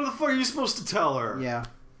 Well, what the fuck are you supposed to tell her? Yeah.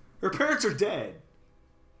 Her parents are dead.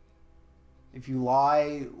 If you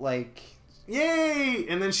lie, like... Yay!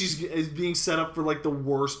 And then she's being set up for, like, the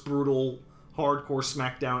worst, brutal, hardcore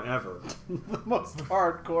smackdown ever. The most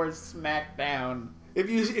hardcore smackdown.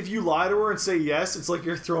 If you lie to her and say yes, it's like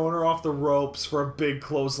you're throwing her off the ropes for a big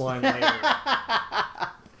clothesline later.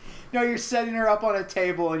 No, you're setting her up on a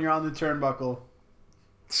table and you're on the turnbuckle.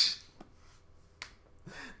 Just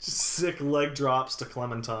sick leg drops to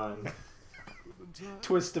Clementine.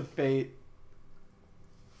 Twist of fate.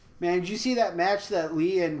 Man, did you see that match that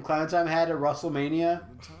Lee and Clementine had at WrestleMania?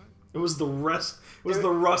 It was the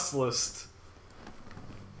rust list.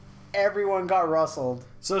 Everyone got rustled.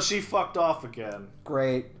 So she fucked off again.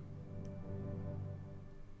 Great.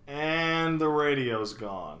 And the radio's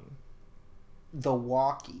gone. The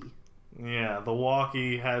walkie. Yeah, the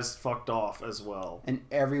walkie has fucked off as well. And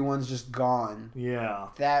everyone's just gone. Yeah.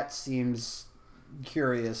 That seems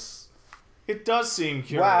curious. It does seem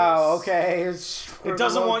curious. Wow, okay. It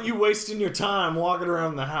doesn't want you wasting your time walking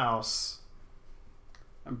around the house.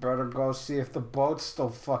 I better go see if the boat's still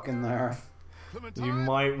fucking there. You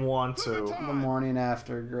might want to. The morning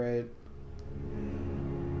after, great.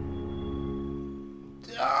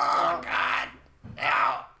 Oh, God.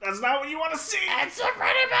 No. That's not what you want to see. It's a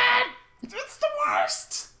pretty bad. It's the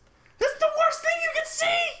worst. That's the worst thing you can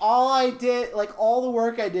see. All I did, like, all the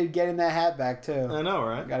work I did getting that hat back, too. I know,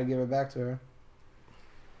 right? I gotta give it back to her.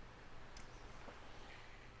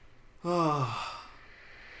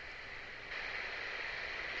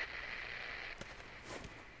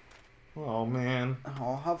 Oh, man.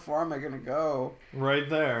 Oh, how far am I gonna go? Right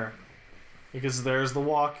there. Because there's the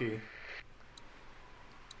walkie.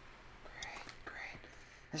 Great.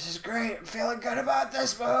 This is great. I'm feeling good about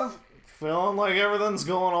this move. Feeling like everything's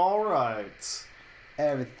going alright.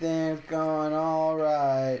 Everything's going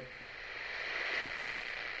alright.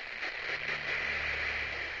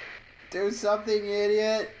 Do something, you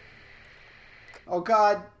idiot. Oh,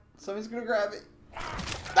 God. Somebody's gonna grab it.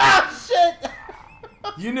 Ah, shit!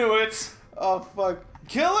 You knew it. Oh, fuck.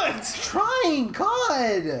 Kill it! Trying,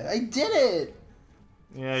 God! I did it!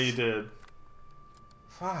 Yeah, you did.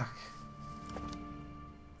 Fuck.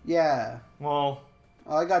 Yeah. Well...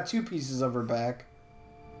 Oh, I got 2 pieces of her back.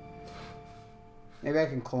 Maybe I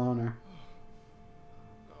can clone her.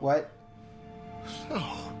 What?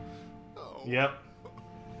 No. Yep.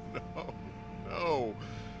 No.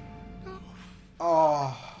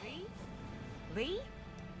 Oh. Lee?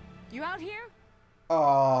 You out here?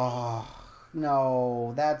 Oh.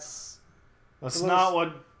 No, that's not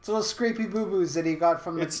what... It's a little scrapey boo-boos that he got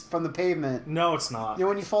from the pavement. No, it's not. You know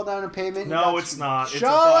when you fall down a pavement? No, it's not. Show it's a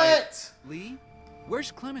bite. it! Lee?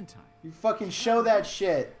 Where's Clementine? You fucking show that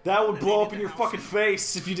shit. That would blow up in your fucking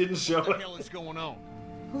face if you didn't show What the it. hell is going on?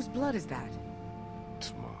 Whose blood is that?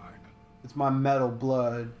 It's mine. It's my metal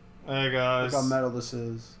blood. Hey, guys. Look how metal this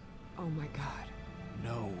is. Oh my God.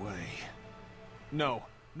 No way. No.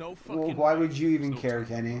 No fucking Well, why way. would you even care,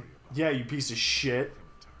 Kenny? Yeah, you piece of shit.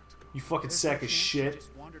 You fucking sack of shit.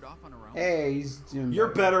 Just wandered off on her own? Hey, he's doing You're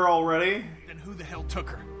better already. Then who the hell took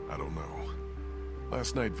her? I don't know.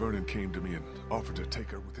 Last night, Vernon came to me and offered to take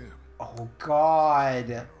her with him. Oh,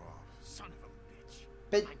 God. Son of a bitch.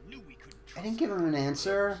 But I knew we couldn't trust I didn't give him an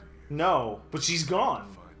answer. No, but she's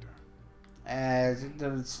gone.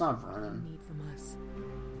 It's not What Vernon. do you need from us?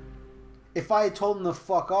 If I had told him to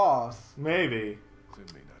fuck off, Maybe. Clem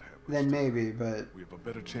may not have then maybe, but... We have a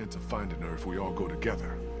better chance of finding her if we all go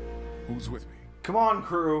together. Who's with me? Come on,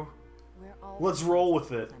 crew. We're all Let's roll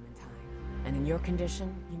with it. Clementine. And in your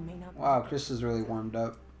condition, you may not. Wow, Chris is really warmed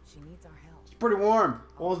up. She needs our help. It's pretty warm.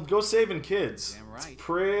 Well, go saving kids. Damn right. It's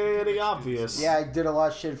pretty obvious. Yeah, I did a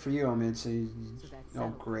lot of shit for you. I mean, so that's oh,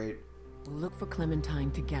 settled. great. We'll look for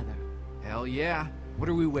Clementine together. Hell yeah. What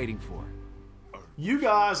are we waiting for? You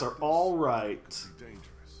guys are all right.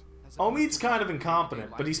 Dangerous. Omid's kind of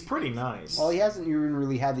incompetent, but he's pretty nice. Well, he hasn't even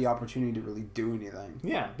really had the opportunity to really do anything.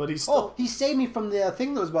 Yeah, but he's Oh, still... he saved me from the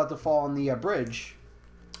thing that was about to fall on the bridge.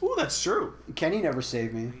 Ooh, that's true. Kenny never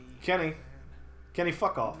saved me. Kenny,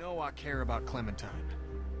 fuck off. You know I care about Clementine.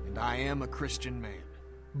 And I am a Christian man.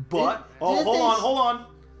 But... Did hold they- hold on.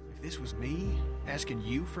 If this was me, asking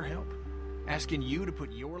you for help, asking you to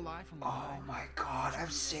put your life on the Oh line, my God,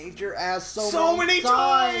 I've saved your ass So many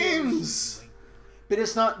times! But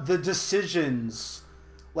it's not the decisions,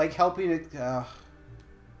 like helping it. Come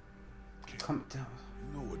down.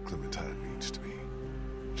 You know what Clementine means to me.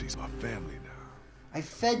 She's my family now. I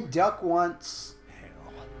fed Duck once. hell.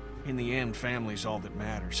 In the end, family's all that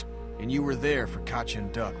matters. And you were there for Katya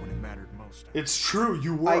and Duck when it mattered most. It's true,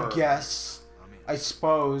 you were. I guess. I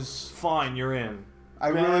suppose. Fine, you're in.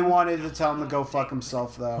 I Man. really wanted to tell him to go fuck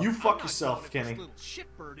himself, though. You fuck yourself, Kenny. This little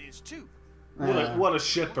shitbird is too. What a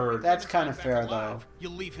shitbird. That's kind of Back fair, alive, though.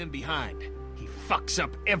 You'll leave him behind. He fucks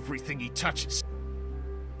up everything he touches.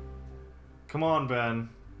 Come on, Ben.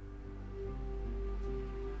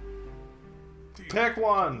 Pick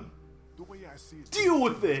one. The way I see it, Deal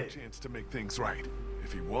with there's it. a chance to make things right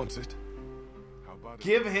if he wants it. How about it?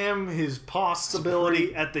 Give him his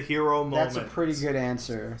possibility at the hero moment. That's a pretty good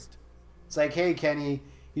answer. It's like, hey, Kenny,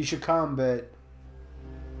 you should come, but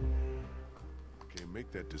Can't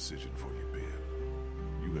make that decision for you, Ben.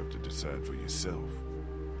 You have to decide for yourself.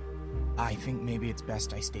 I think maybe it's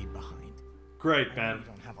best I stayed behind. Great, Ben. You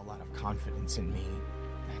don't have a lot of confidence in me.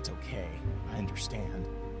 That's okay. I understand.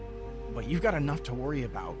 But you've got enough to worry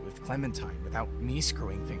about with Clementine without me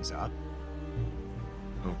screwing things up.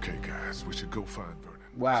 Okay, guys, we should go find Vernon.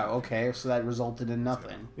 Wow, okay, so that resulted in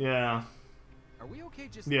nothing. Yeah. Are we okay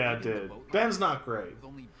just Yeah, it did. Ben's not great.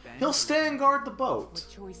 He'll stay and guard the boat. What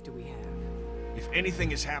choice do we have? If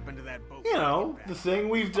anything has happened to that boat, You know, the thing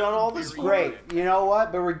we've done all this for. Great. You know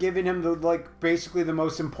what? But we're giving him the basically the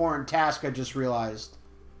most important task. I just realized.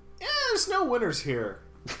 Yeah, there's no winners here.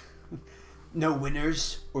 No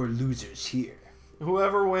winners or losers here.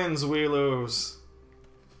 Whoever wins, we lose.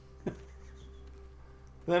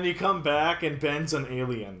 Then you come back and Ben's an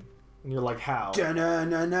alien. And you're like, how?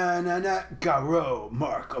 Da-na-na-na-na-na. Garo,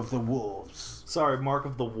 Mark of the Wolves. Sorry, Mark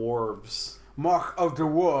of the Wharves. Mark of the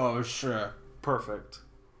Wolves. Perfect.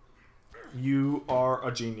 You are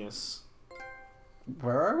a genius.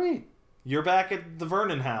 Where are we? You're back at the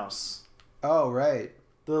Vernon house. Oh, right.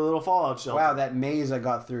 The little Fallout shelter. Wow, that maze I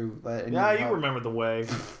got through. Yeah, you remember the way.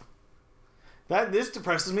 This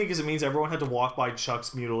depresses me because it means everyone had to walk by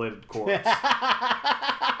Chuck's mutilated corpse.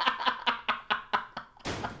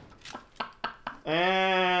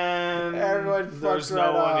 And everyone there's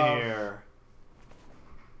no one here.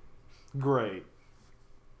 Great.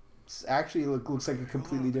 It actually looks like a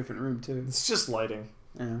completely different room too. It's just lighting.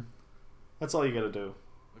 Yeah. That's all you gotta do.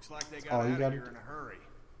 looks like they got out of here in a hurry.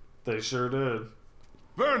 They sure did.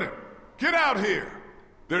 Vernon, get out here!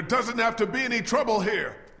 There doesn't have to be any trouble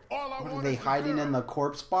here. All I What, are want they is the hiding girl. in the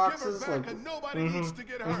corpse boxes? Give her back Like, and nobody needs to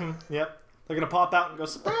get hurt. Yep. They're gonna pop out and go,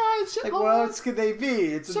 surprise, like what else could they be?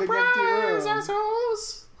 It's a big empty room.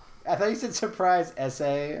 assholes! I thought you said surprise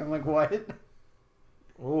essay. I'm like, what?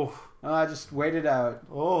 Oh. I just wait it out.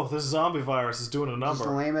 Oh, this zombie virus is doing a number. Just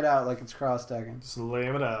lame it out like it's cross-stacking. Just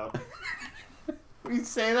lame it out. We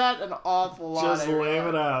say that an awful lot. Just lame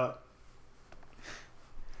it out.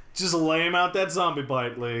 Just lame out that zombie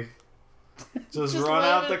bite, Lee. Just run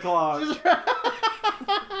out the clock.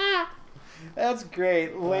 That's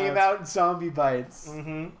great. Lame out zombie bites.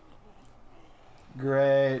 Mm-hmm.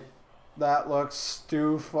 Great. That looks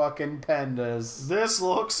stu-fucking-pendous. This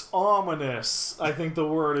looks ominous, I think the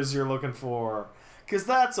word is you're looking for. Because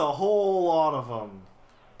that's a whole lot of them.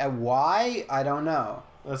 And why? I don't know.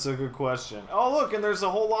 That's a good question. Oh, look, and there's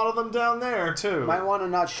a whole lot of them down there, too. Might want to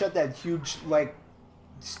not shut that huge, like,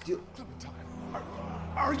 steel... Clementine,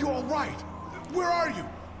 are you all right? Where are you?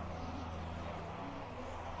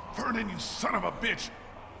 Vernon, you son of a bitch!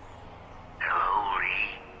 Awry.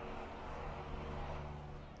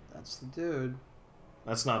 That's the dude.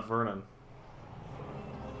 That's not Vernon.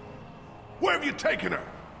 Where have you taken her?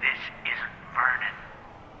 This isn't Vernon.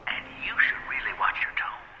 And you should really watch your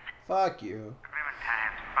tone. Fuck you.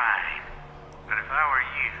 Clementine's fine. But if I were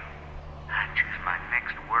you, I'd choose my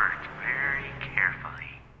next words very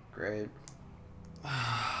carefully. Great.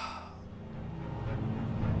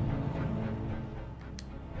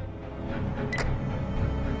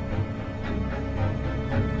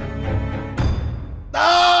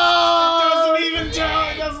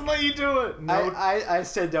 It doesn't let you do it. No. I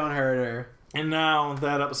said don't hurt her. And now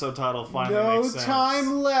that episode title finally No makes sense.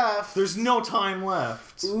 time left. There's no time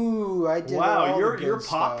left. Ooh, I did. Wow, all the you're good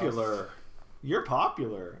popular. stuff. You're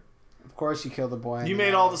popular. Of course, you killed the boy. You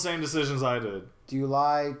made all the same decisions I did. Do you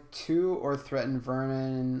lie to or threaten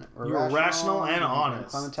Vernon? Or You were rational and You honest.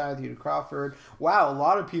 Clementine with you to Crawford. Wow, a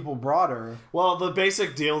lot of people brought her. Well, the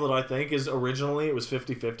basic deal that I think is originally it was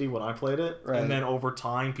 50-50 when I played it. Right. And then over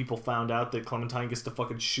time, people found out that Clementine gets to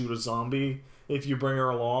fucking shoot a zombie if you bring her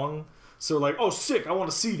along. So like, oh, sick, I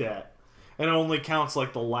want to see that. And it only counts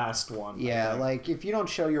like the last one. Yeah, like if you don't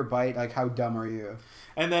show your bite, like how dumb are you?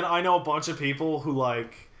 And then I know a bunch of people who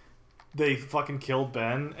like... They fucking killed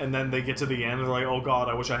Ben, and then they get to the end and they're like, oh god,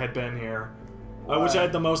 I wish I had Ben here. I wish I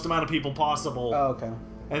had the most amount of people possible. Oh, okay.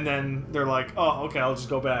 And then they're like, oh, okay, I'll just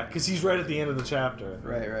go back. Because he's right at the end of the chapter.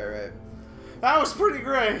 Right. That was pretty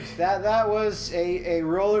great. That was a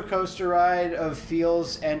roller coaster ride of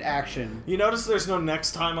feels and action. You notice there's no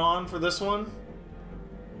next time on for this one?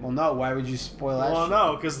 Well, no, why would you spoil that Well, shit?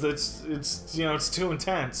 no, because it's you know, it's too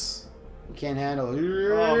intense. You can't handle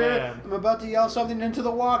it. Oh, man. I'm about to yell something into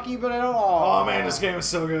the walkie, but I don't... Oh, man, this game is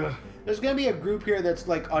so good. There's going to be a group here that's,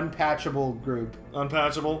 like, unpatchable group.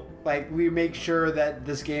 Unpatchable? Like, we make sure that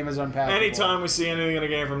this game is unpatchable. Anytime we see anything in a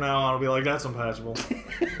game from now on, I'll be like, that's unpatchable.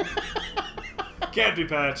 Can't be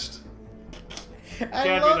patched.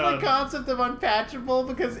 I love the concept of unpatchable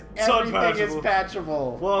because everything is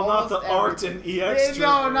patchable. Well, Almost not the art in EX.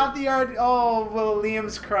 No, not the art. Oh, well,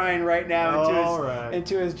 Liam's crying right now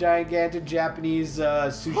into his gigantic Japanese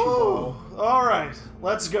sushi bowl. All right,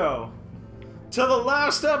 let's go. to the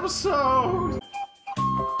last episode.